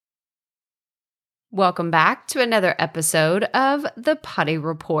Welcome back to another episode of the Potty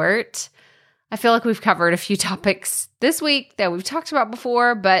Report. I feel like we've covered a few topics this week that we've talked about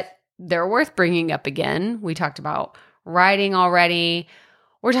before, but they're worth bringing up again. We talked about writing already.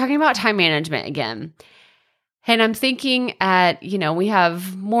 We're talking about time management again. And I'm thinking we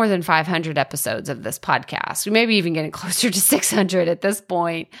have more than 500 episodes of this podcast. We may be even getting closer to 600 at this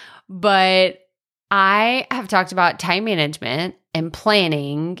point, but I have talked about time management and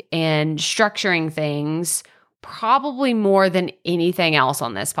planning and structuring things probably more than anything else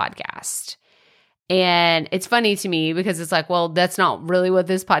on this podcast. And it's funny to me because it's like, well, that's not really what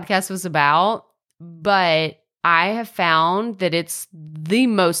this podcast was about. But I have found that it's the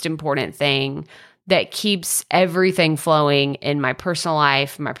most important thing that keeps everything flowing in my personal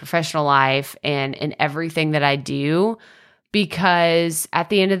life, my professional life, and in everything that I do. Because at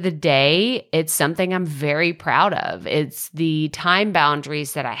the end of the day, it's something I'm very proud of. It's the time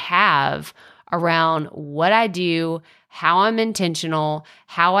boundaries that I have around what I do, how I'm intentional,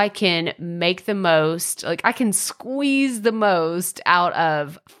 how I can make the most, I can squeeze the most out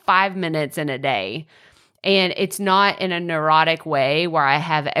of 5 minutes in a day. And it's not in a neurotic way where I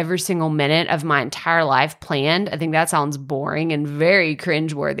have every single minute of my entire life planned. I think that sounds boring and very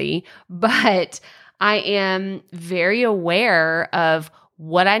cringeworthy, but I am very aware of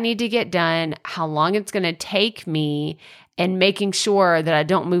what I need to get done, how long it's going to take me, and making sure that I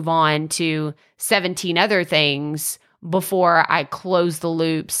don't move on to 17 other things before I close the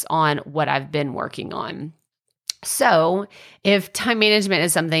loops on what I've been working on. So if time management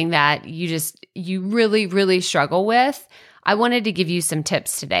is something that you really, really struggle with, I wanted to give you some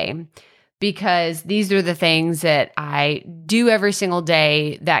tips today because these are the things that I do every single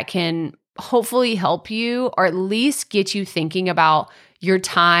day that can hopefully help you or at least get you thinking about your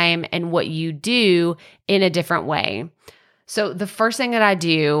time and what you do in a different way. So the first thing that I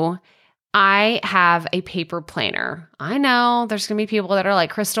do, I have a paper planner. I know there's going to be people that are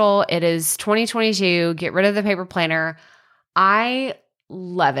like, Crystal, it is 2022. Get rid of the paper planner. I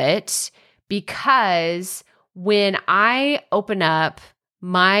love it because when I open up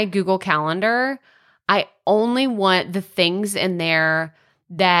my Google Calendar, I only want the things in there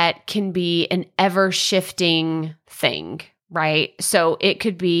that can be an ever-shifting thing, right? So it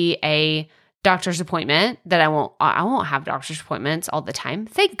could be a doctor's appointment that I won't have doctor's appointments all the time.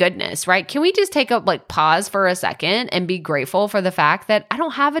 Thank goodness, right? Can we just take a pause for a second and be grateful for the fact that I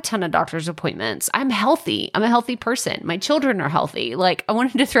don't have a ton of doctor's appointments. I'm healthy. I'm a healthy person. My children are healthy. I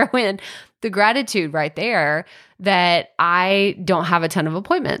wanted to throw in the gratitude right there that I don't have a ton of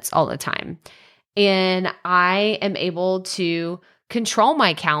appointments all the time. And I am able to control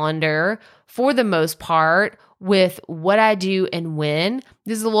my calendar for the most part with what I do and when.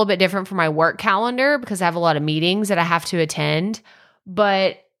 This is a little bit different from my work calendar because I have a lot of meetings that I have to attend,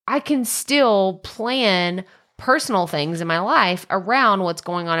 but I can still plan personal things in my life around what's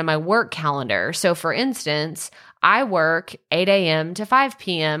going on in my work calendar. So for instance, I work 8 a.m. to 5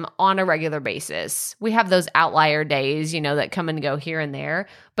 p.m. on a regular basis. We have those outlier days, that come and go here and there.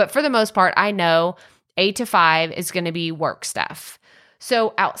 But for the most part, I know 8 to 5 is going to be work stuff.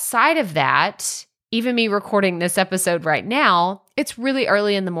 So outside of that, even me recording this episode right now, it's really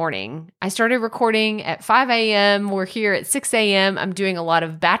early in the morning. I started recording at 5 a.m. We're here at 6 a.m. I'm doing a lot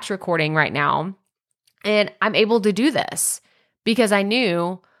of batch recording right now. And I'm able to do this because I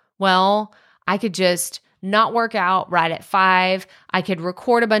knew, I could just not work out right at 5. I could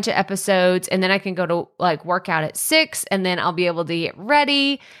record a bunch of episodes and then I can go to work out at 6 and then I'll be able to get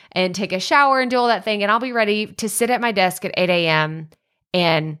ready and take a shower and do all that thing. And I'll be ready to sit at my desk at 8 a.m.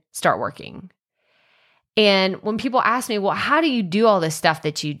 and start working. And when people ask me, how do you do all this stuff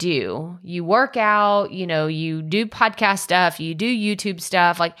that you do? You work out, you do podcast stuff, you do YouTube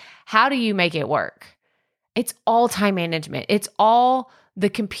stuff. How do you make it work? It's all time management. It's all the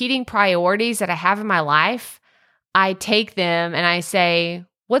competing priorities that I have in my life. I take them and I say,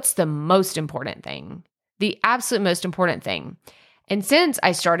 what's the most important thing? The absolute most important thing. And since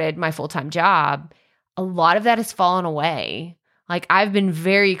I started my full-time job, a lot of that has fallen away. I've been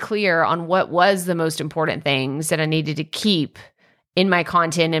very clear on what was the most important things that I needed to keep in my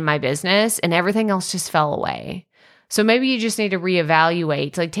content, in my business, and everything else just fell away. So maybe you just need to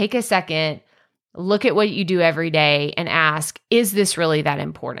reevaluate, take a second, look at what you do every day and ask, is this really that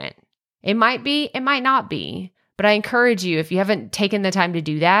important? It might be, it might not be, but I encourage you, if you haven't taken the time to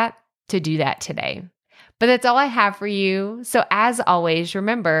do that today. But that's all I have for you. So as always,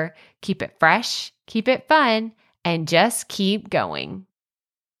 remember, keep it fresh, keep it fun, and just keep going.